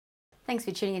Thanks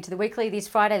for tuning into the weekly this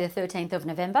Friday, the 13th of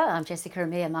November. I'm Jessica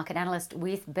Amir, market analyst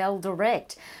with Bell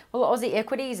Direct. Well, Aussie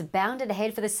equities bounded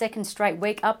ahead for the second straight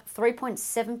week, up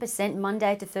 3.7%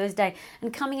 Monday to Thursday.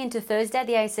 And coming into Thursday,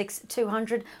 the ASX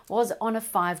 200 was on a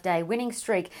 5-day winning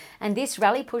streak. And this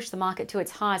rally pushed the market to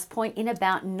its highest point in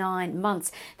about 9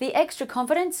 months. The extra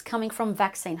confidence coming from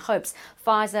vaccine hopes.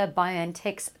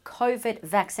 Pfizer-BioNTech's COVID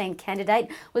vaccine candidate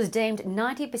was deemed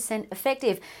 90%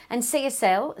 effective. And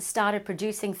CSL started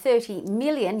producing 30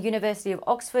 million University of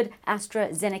Oxford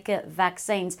AstraZeneca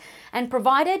vaccines. And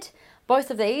provided both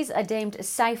of these are deemed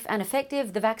safe and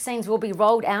effective, the vaccines will be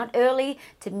rolled out early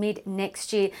to mid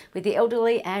next year, with the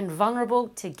elderly and vulnerable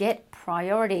to get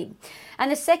priority.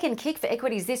 And the second kick for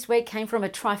equities this week came from a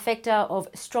trifecta of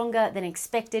stronger than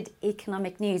expected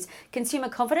economic news. Consumer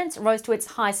confidence rose to its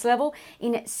highest level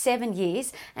in 7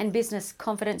 years, and business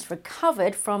confidence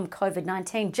recovered from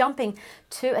COVID-19, jumping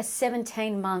to a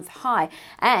 17-month high.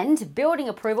 And building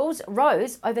approvals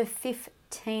rose over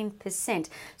 15%.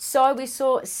 So we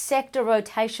saw sector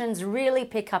rotations really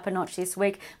pick up a notch this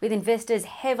week, with investors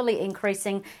heavily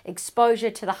increasing exposure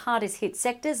to the hardest hit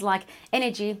sectors like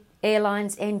energy,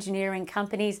 airlines, engineering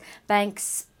companies,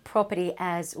 banks, property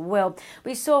as well.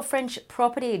 We saw French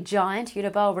property giant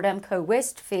Unibail-Rodamco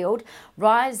Westfield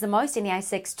rise the most in the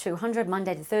ASX 200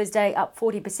 Monday to Thursday, up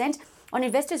 40%. On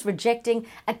investors rejecting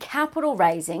a capital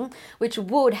raising which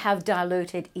would have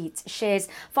diluted its shares.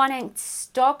 Finance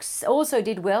stocks also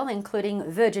did well, including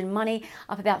Virgin Money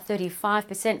up about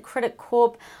 35%, Credit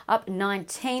Corp up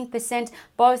 19%,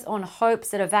 both on hopes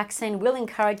that a vaccine will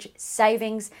encourage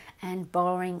savings and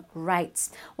borrowing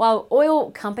rates. While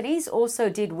oil companies also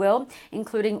did well,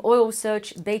 including Oil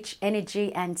Search, Beach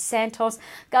Energy and Santos,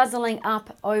 guzzling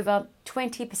up over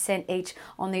 20% each,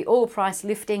 on the oil price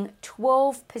lifting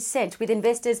 12%, with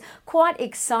investors quite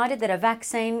excited that a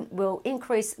vaccine will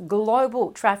increase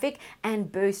global traffic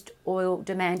and boost oil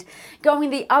demand. Going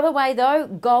the other way though,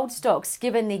 gold stocks,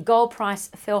 given the gold price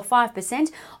fell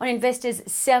 5% on investors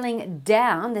selling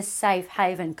down the safe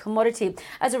haven commodity.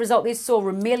 As a result, this saw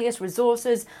Ramelius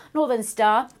Resources, Northern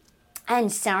Star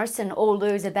and Saracen all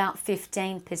lose about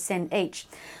 15% each.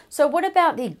 So what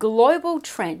about the global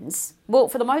trends? Well,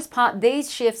 for the most part,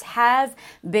 these shifts have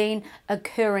been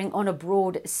occurring on a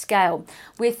broad scale,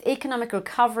 with economic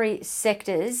recovery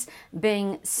sectors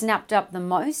being snapped up the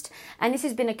most. And this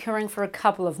has been occurring for a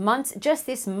couple of months. Just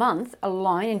this month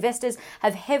alone, investors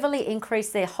have heavily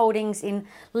increased their holdings in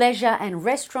leisure and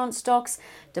restaurant stocks,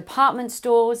 department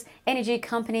stores, energy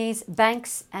companies,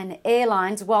 banks and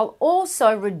airlines, while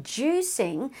also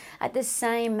reducing at the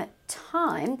same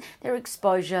time their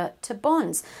exposure to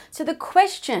bonds. So the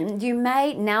question you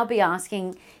may now be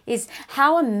asking is,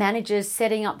 how are managers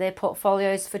setting up their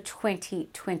portfolios for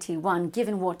 2021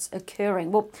 given what's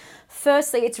occurring? Well,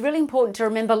 firstly, it's really important to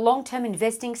remember long-term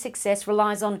investing success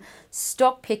relies on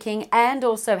stock picking and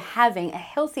also having a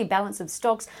healthy balance of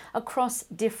stocks across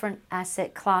different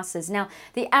asset classes. Now,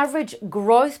 the average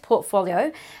growth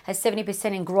portfolio has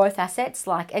 70% in growth assets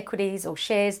like equities or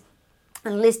shares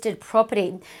and listed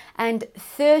property, and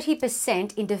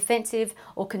 30% in defensive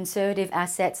or conservative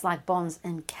assets like bonds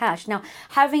and cash. Now,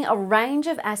 having a range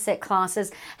of asset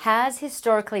classes has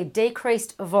historically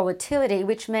decreased volatility,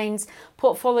 which means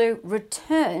portfolio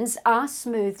returns are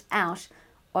smoothed out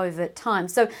over time.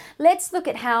 So let's look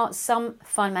at how some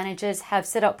fund managers have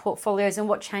set up portfolios and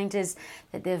what changes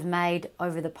that they've made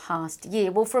over the past year.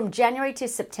 Well, from January to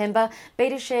September,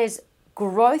 BetaShares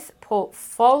growth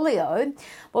portfolio,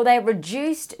 well, they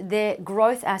reduced their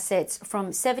growth assets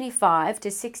from 75 to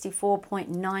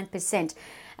 64.9%,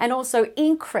 and also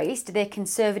increased their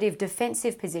conservative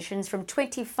defensive positions from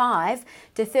 25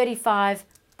 to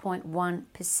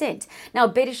 35.1%. Now,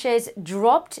 BetaShares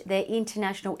dropped their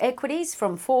international equities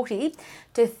from 40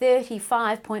 to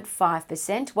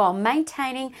 35.5%, while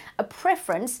maintaining a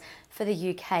preference for the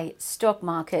UK stock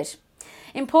market.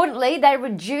 Importantly, they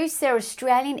reduced their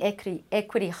Australian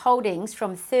equity holdings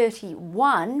from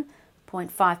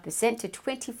 31.5% to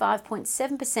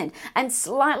 25.7%, and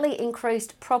slightly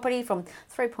increased property from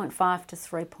 3.5 to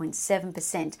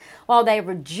 3.7%, while they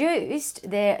reduced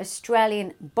their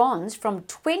Australian bonds from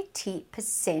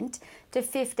 20% to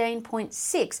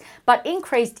 15.6%, but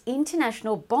increased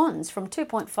international bonds from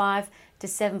 2.5 to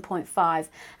 7.5%.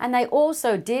 And they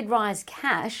also did rise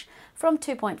cash from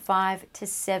 2.5 to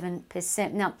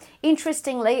 7%. Now,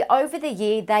 interestingly, over the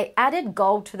year, they added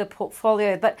gold to the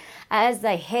portfolio, but as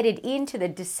they headed into the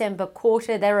December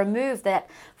quarter, they removed that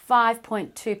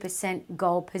 5.2%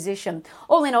 gold position.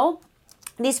 All in all,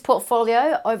 this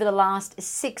portfolio over the last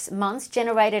 6 months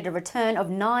generated a return of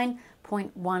 9.2%.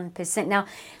 3.1%. Now,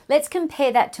 let's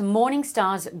compare that to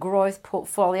Morningstar's growth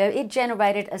portfolio. It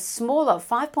generated a smaller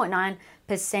 5.9%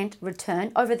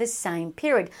 return over the same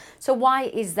period. So why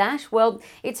is that? Well,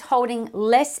 it's holding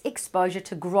less exposure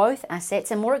to growth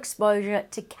assets and more exposure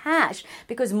to cash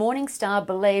because Morningstar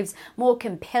believes more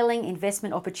compelling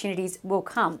investment opportunities will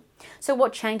come. So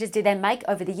what changes did they make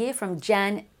over the year from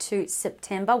Jan to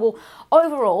September? Well,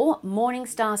 overall,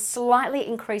 Morningstar slightly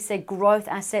increased their growth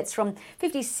assets from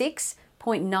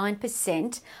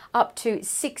 56.9% up to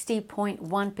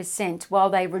 60.1%,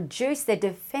 while they reduced their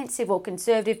defensive or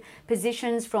conservative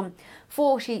positions from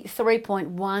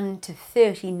 43.1 to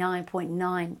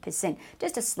 39.9%.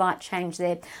 Just a slight change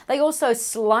there. They also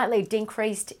slightly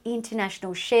decreased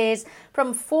international shares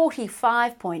from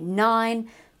 45.9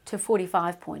 to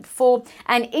 45.4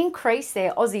 and increased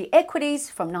their Aussie equities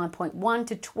from 9.1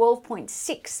 to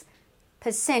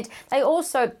 12.6%. They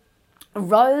also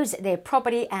rose their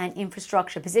property and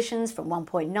infrastructure positions from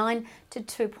 1.9 to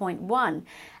 2.1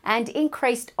 and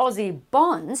increased Aussie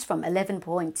bonds from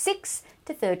 11.6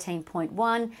 to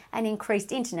 13.1 and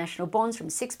increased international bonds from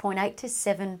 6.8 to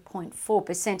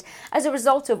 7.4%. As a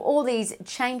result of all these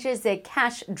changes, their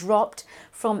cash dropped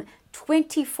from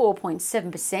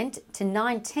 24.7% to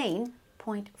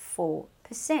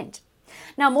 19.4%.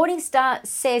 Now, Morningstar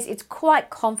says it's quite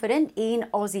confident in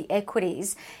Aussie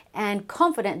equities and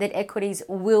confident that equities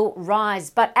will rise.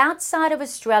 But outside of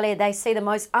Australia, they see the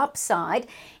most upside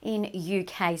in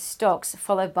UK stocks,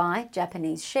 followed by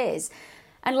Japanese shares.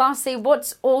 And lastly,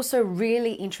 what's also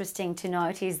really interesting to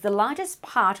note is the largest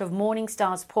part of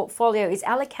Morningstar's portfolio is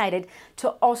allocated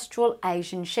to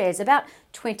Australasian shares, about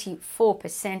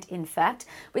 24% in fact,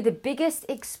 with the biggest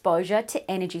exposure to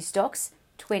energy stocks,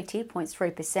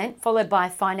 20.3%, followed by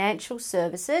financial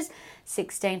services,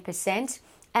 16%,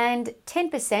 and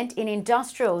 10% in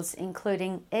industrials,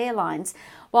 including airlines,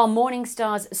 while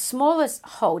Morningstar's smallest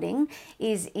holding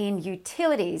is in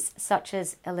utilities, such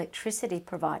as electricity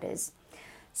providers.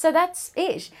 So that's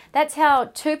it. That's how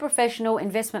two professional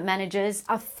investment managers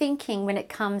are thinking when it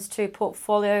comes to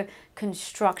portfolio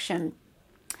construction.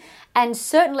 And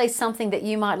certainly something that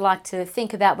you might like to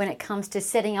think about when it comes to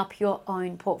setting up your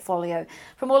own portfolio.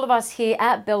 From all of us here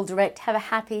at Bell Direct, have a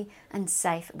happy and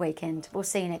safe weekend. We'll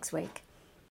see you next week.